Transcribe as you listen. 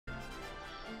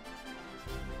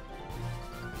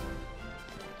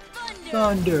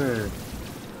Thunder!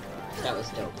 That was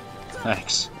dope.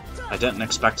 Thanks. I didn't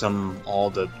expect them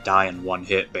all to die in one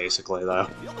hit, basically, though.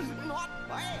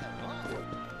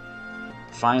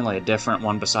 Finally, a different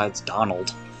one besides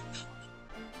Donald.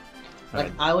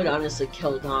 Like, I would honestly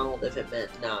kill Donald if it meant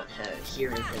not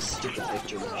hearing his stupid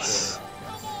victory shit.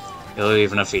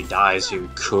 Even if he dies, he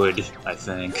could, I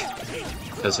think.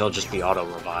 Because he'll just be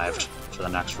auto-revived for the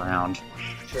next round.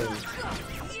 True.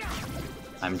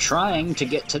 I'm trying to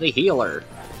get to the healer.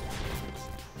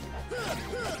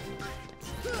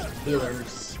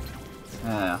 Healers.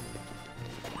 Yeah.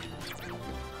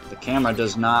 The camera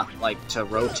does not like to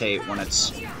rotate when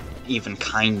it's even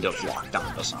kind of locked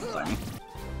onto something.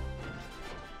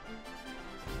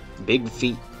 Big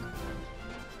feet.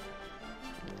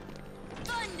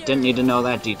 Didn't need to know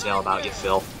that detail about you,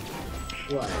 Phil.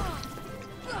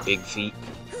 What? Big feet.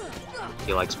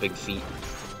 He likes big feet.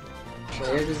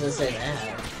 Where does it say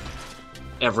that?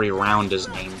 Every round is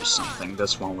named something.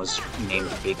 This one was named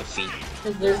Big Feet.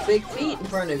 Because there's big feet in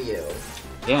front of you.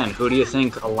 Yeah, and who do you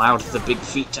think allowed the big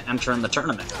feet to enter in the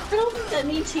tournament? I don't think that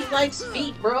means he likes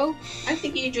feet, bro. I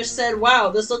think he just said, wow,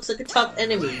 this looks like a tough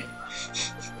enemy.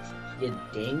 You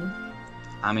ding.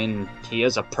 I mean, he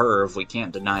is a perv, we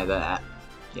can't deny that.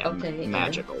 Yeah, Okay,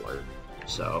 magic alert.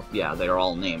 So, yeah, they're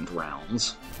all named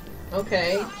rounds.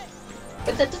 Okay.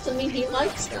 But that doesn't mean he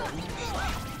likes them.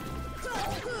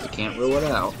 You can't rule it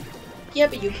out. Yeah,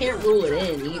 but you can't rule it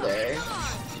in, either.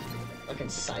 Fucking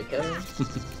psycho.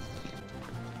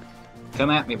 Come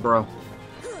at me, bro.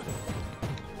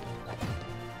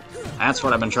 That's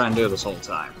what I've been trying to do this whole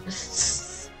time.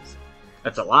 It's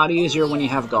a lot easier when you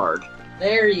have guard.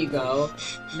 There you go.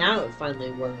 Now it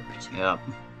finally worked. Yep.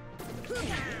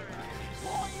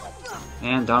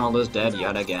 And Donald is dead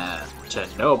yet again, to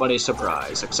nobody's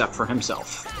surprise, except for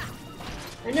himself.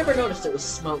 I never noticed it was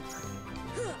smoke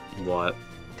What?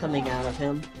 coming out of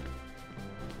him.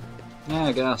 Yeah,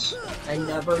 I guess. I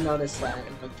never noticed that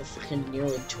in like the freaking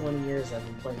nearly 20 years I've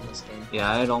been playing this game. Yeah,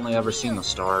 I'd only ever seen the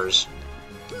stars.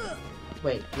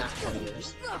 Wait, not 20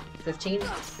 years. 15?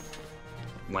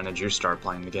 When did you start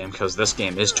playing the game? Because this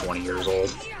game is 20 years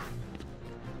old.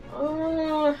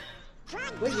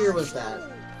 What year was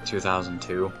that?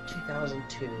 2002.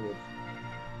 2002.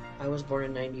 I was born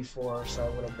in 94, so I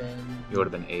would have been... You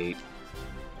would have been 8.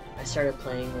 I started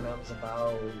playing when I was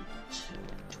about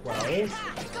 12?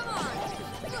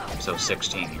 So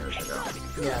 16 years ago.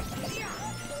 Yeah.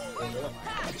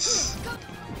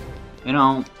 You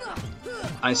know,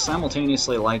 I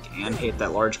simultaneously like and hate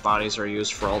that large bodies are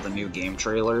used for all the new game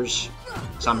trailers.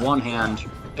 So on one hand,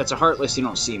 it's a Heartless you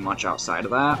don't see much outside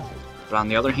of that. But on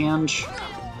the other hand,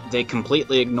 they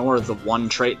completely ignore the one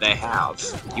trait they have.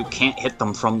 You can't hit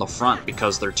them from the front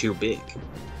because they're too big.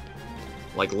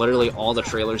 Like, literally all the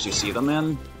trailers you see them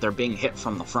in, they're being hit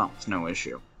from the front with no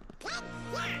issue.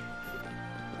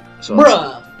 So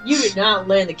Bruh! You did not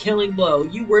land a killing blow.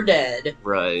 You were dead.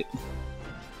 Right.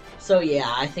 So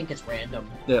yeah, I think it's random.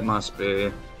 It must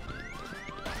be.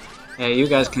 Hey, you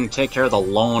guys can take care of the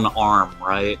lone arm,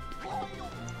 right?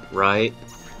 Right?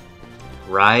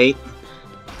 Right?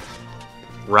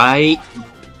 Right?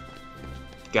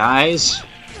 Guys?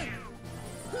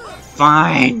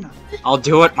 Fine! I'll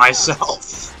do it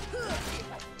myself!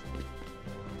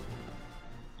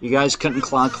 You guys couldn't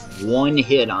clock one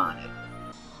hit on it.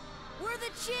 We're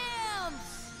the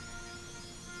champs!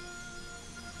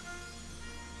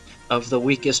 Of the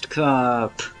weakest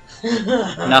cup.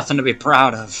 Nothing to be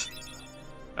proud of.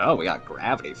 Oh, we got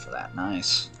gravity for that.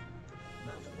 Nice.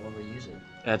 Not that we'll use it.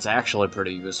 It's actually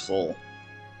pretty useful.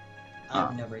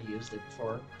 I've never used it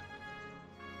before.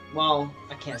 Well,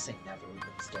 I can't say never,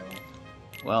 but still.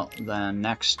 Well, then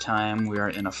next time we are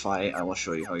in a fight, I will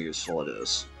show you how useful it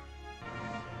is.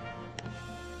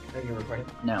 Are you recording?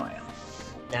 Now I am.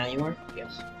 Now you are?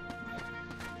 Yes.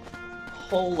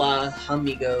 Hola,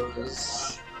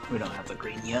 amigos. We don't have the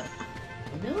green yet.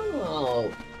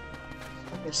 No.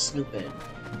 I'm just snooping.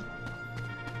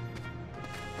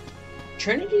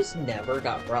 Trinity's never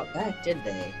got brought back, did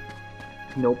they?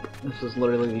 Nope. This is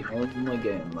literally the only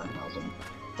game that has them.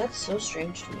 That's so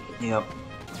strange to me. Yep.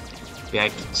 Yeah, I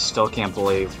still can't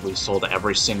believe we sold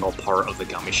every single part of the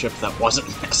gummy ship that wasn't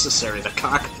necessary. The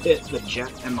cockpit, the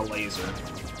jet, and the laser.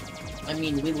 I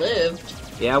mean, we lived.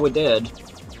 Yeah, we did.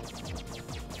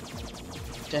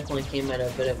 Definitely came at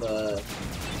a bit of a...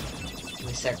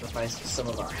 We sacrificed some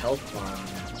of our health bar,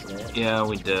 isn't it? Yeah,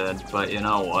 we did, but you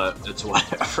know what? It's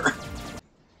whatever.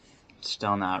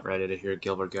 Still not ready to hear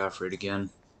Gilbert Gottfried again.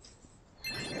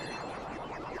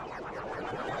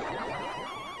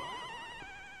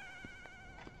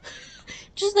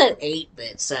 Just that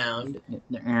 8-bit sound.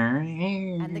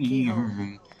 And the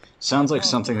keyhole. Sounds like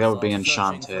something that would be in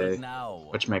Searching for it Shantae, now.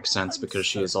 which makes sense I'm because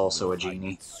she is certain also we'll a find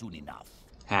genie. it soon enough.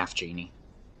 Half genie.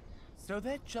 So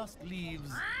that just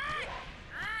leaves.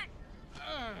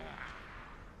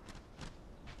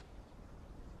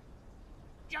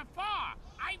 Jafar,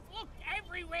 I've looked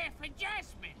everywhere for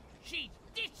Jasmine. She's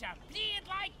disappeared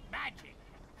like magic.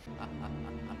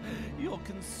 Your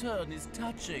concern is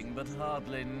touching, but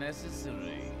hardly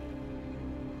necessary.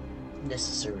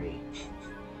 Necessary.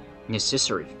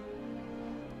 Necessary.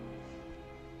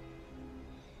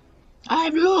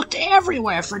 I've looked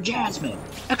everywhere for Jasmine,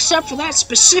 except for that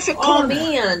specific Oh corner.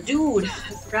 man, dude! I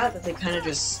forgot that they kind of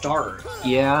just start.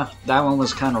 Yeah, that one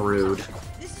was kind of rude.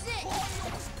 This is it.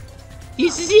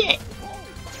 This is it.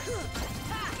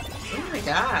 Oh my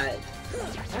god.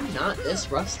 I'm not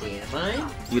this rusty, am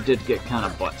I? You did get kind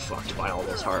of butt fucked by all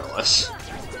those Heartless.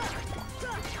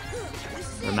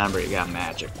 Remember, you got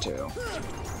magic too.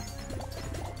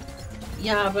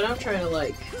 Yeah, but I'm trying to,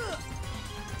 like,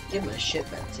 get my shit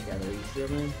back together, you feel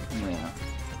me? Yeah.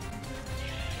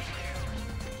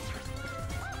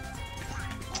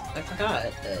 I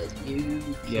forgot that you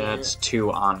Yeah, can't- it's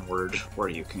 2 onward where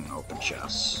you can open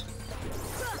chests.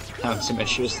 Having some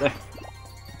issues there.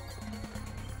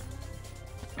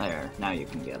 There, now you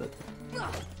can get it.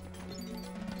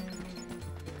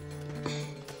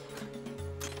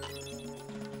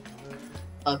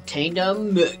 Obtained a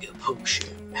Mega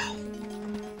Potion.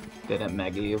 Did it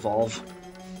Mega Evolve?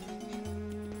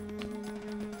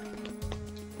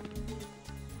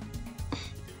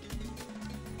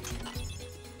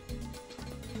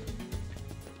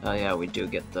 Oh yeah, we do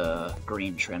get the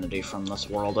Green Trinity from this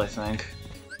world, I think.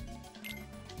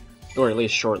 Or at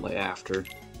least shortly after.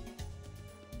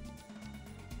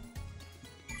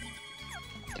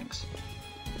 Thanks.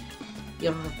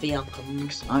 You're welcome.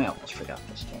 I almost forgot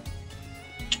this game.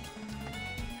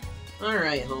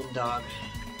 Alright, home dog.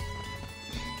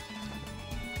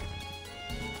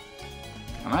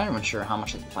 I'm not even sure how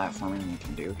much of the platforming we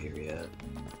can do here yet.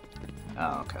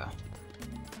 Oh, okay.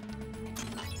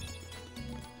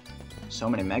 So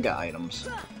many mega items.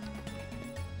 I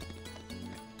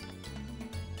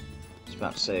was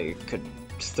about to say, you could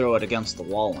throw it against the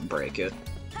wall and break it.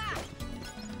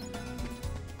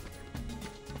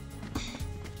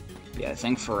 Yeah, I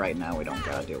think for right now we don't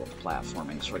gotta deal with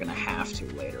platforming, so we're gonna have to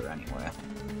later anyway.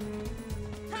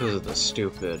 Because of the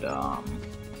stupid,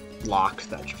 lock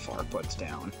that Jafar puts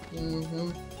down.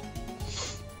 Mm-hmm.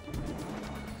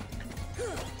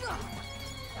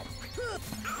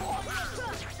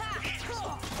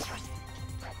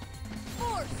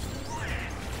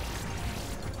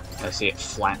 I see it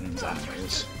flattens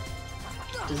enemies.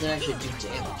 Does it actually do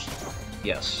damage?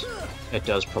 Yes, it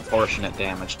does proportionate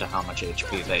damage to how much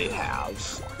HP they have.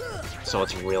 So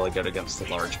it's really good against the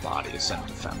large bodies and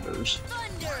defenders.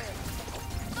 Thunder.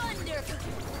 Thunder.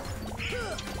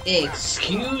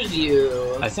 Excuse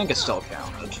you. I think it still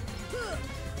counted.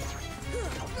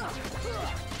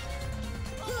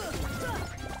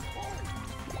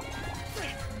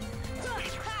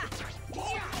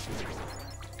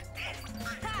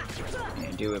 And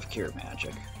you do have Cure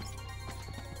Magic.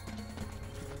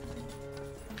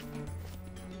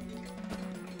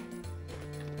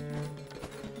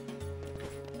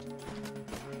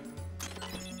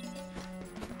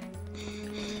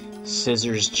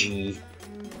 Scissors G.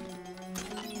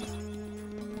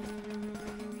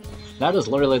 That is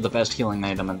literally the best healing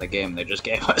item in the game they just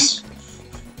gave us.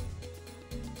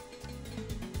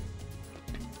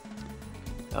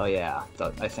 Oh yeah,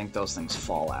 I think those things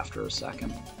fall after a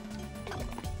second.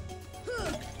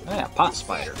 Oh yeah, Pot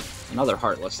Spider. Another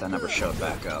Heartless that never showed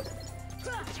back up.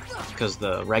 Because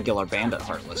the regular Bandit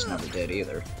Heartless never did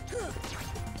either.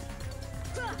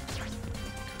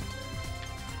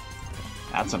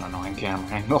 That's an annoying camera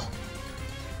angle.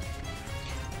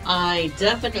 I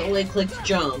definitely clicked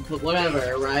jump, but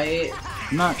whatever, right?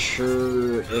 I'm not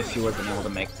sure if you would have been able to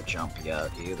make the jump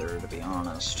yet either, to be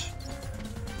honest.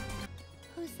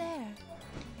 Who's there?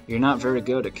 You're not very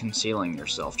good at concealing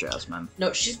yourself, Jasmine.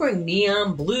 No, she's wearing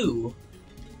neon blue.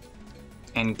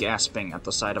 And gasping at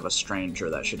the sight of a stranger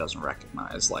that she doesn't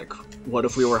recognize. Like, what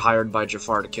if we were hired by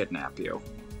Jafar to kidnap you?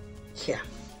 Yeah.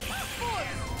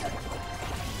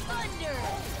 Thunder.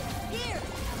 Here.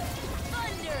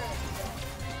 Thunder.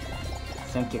 I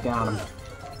think you got him.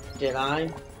 Did I?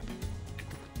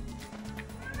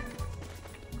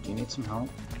 Do you need some help?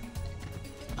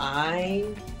 I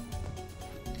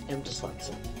am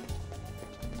dyslexic.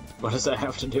 What does that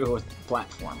have to do with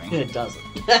platforming? It doesn't.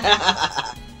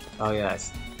 Oh yeah,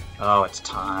 oh, it's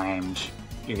timed.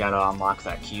 You gotta unlock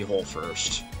that keyhole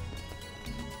first.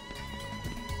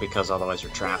 because otherwise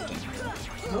you're trapped in here.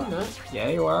 No, I'm not. Yeah,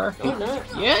 you are. No, I'm not.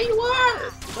 Yeah, you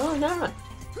are! No, I'm not.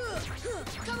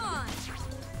 Come on.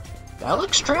 That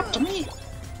looks trapped to me.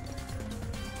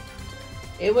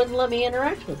 It wouldn't let me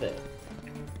interact with it.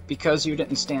 Because you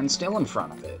didn't stand still in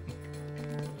front of it.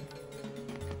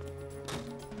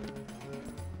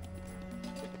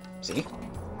 See?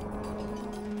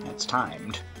 It's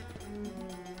timed.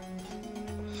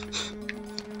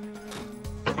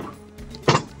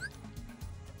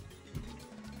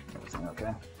 Everything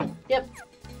okay? Yep.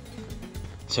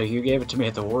 So you gave it to me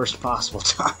at the worst possible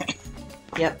time.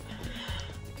 Yep.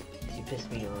 You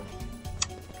pissed me off.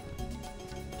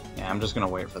 Yeah, I'm just gonna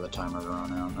wait for the timer to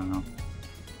run out now.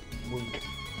 Wink.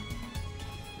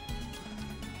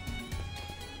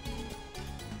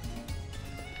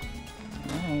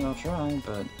 Alright, I'll try,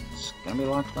 but it's gonna be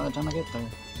locked by the time I get there.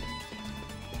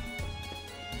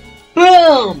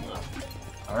 Boom!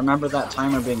 I remember that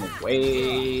timer being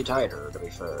way tighter, to be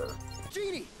fair.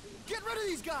 Genie, get rid of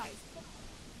these guys!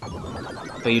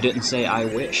 But you didn't say I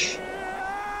wish.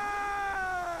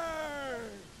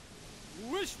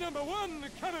 Wish number one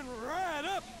coming right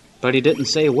up! But he didn't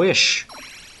say wish.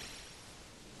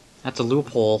 That's a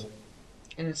loophole.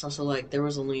 And it's also like, there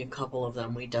was only a couple of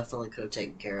them. We definitely could have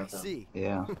taken care of them. See.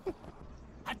 Yeah.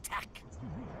 Attack!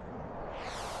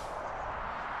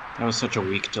 That was such a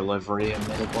weak delivery,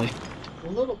 admittedly. A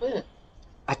little bit.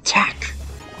 Attack!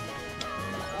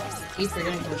 Keep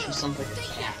forgetting how she sounds like a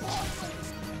cat.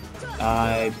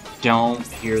 I don't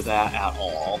hear that at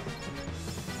all.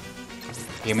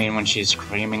 You mean when she's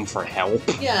screaming for help?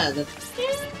 Yeah, the...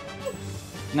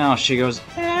 No, she goes,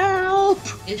 help!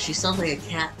 Yeah, she sounds like a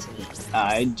cat to me.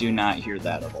 I do not hear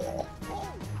that at all.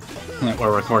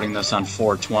 We're recording this on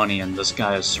 420 and this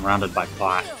guy is surrounded by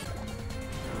pot.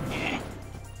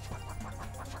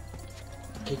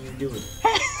 Can you do it?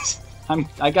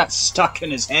 I got stuck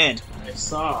in his head. I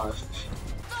saw.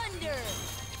 Thunder.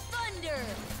 Thunder.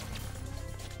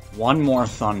 One more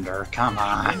thunder, come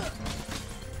on. Thunder.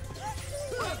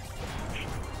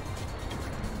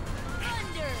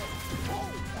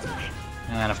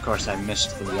 And of course I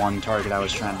missed the one target I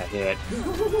was trying to hit.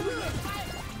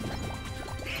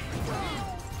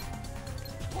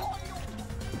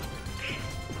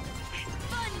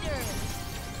 Thunder.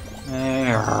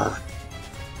 There.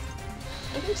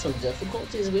 I think some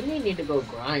difficulties. We may need to go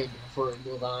grind before we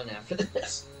move on after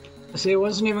this. See, it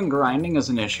wasn't even grinding as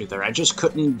an issue there. I just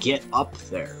couldn't get up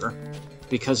there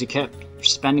because he kept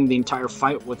spending the entire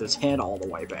fight with his head all the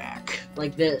way back.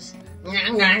 Like this.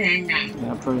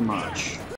 Yeah, pretty much.